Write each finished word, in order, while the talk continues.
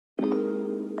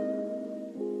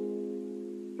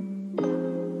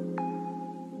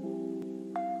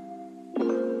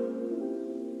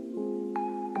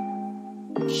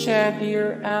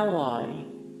Shabir Ali,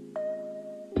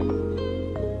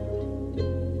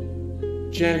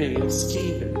 Janaya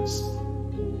Stevens,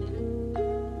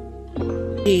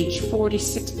 age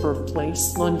 46,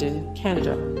 birthplace London,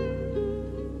 Canada.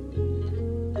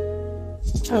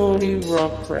 Tony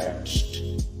Ruprecht,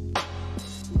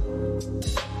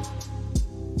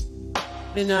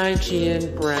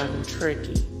 Nigerian Brown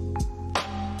Tricky,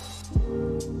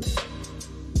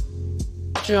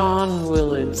 John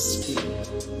Willinsky,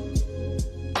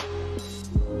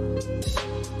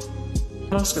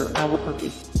 Oscar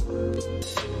Albuquerque,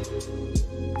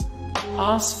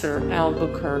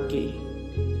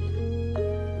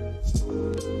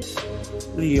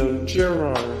 Leo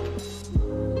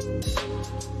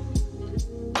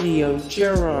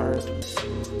Gerard,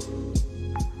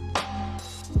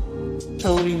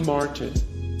 Tony Martin,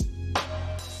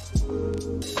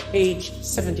 age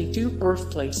 72,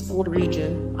 birthplace Ford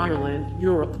region, Ireland,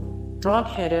 Europe,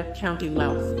 Drogheda, County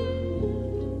Louth.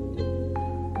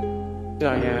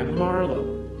 Diane Marlowe,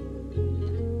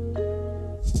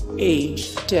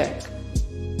 age Dec.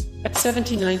 At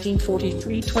 17,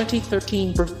 1943,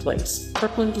 2013, birthplace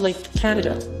Kirkland Lake,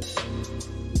 Canada.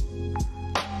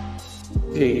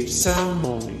 Dave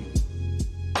Salmoni,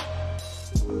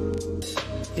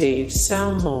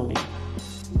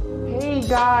 Hey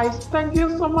guys, thank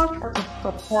you so much for the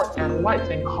support and likes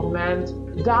and comments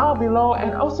down below,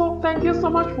 and also thank you so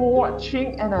much for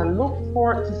watching, and I look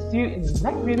forward to see you in the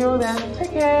next video. Then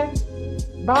take care,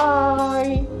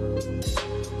 bye.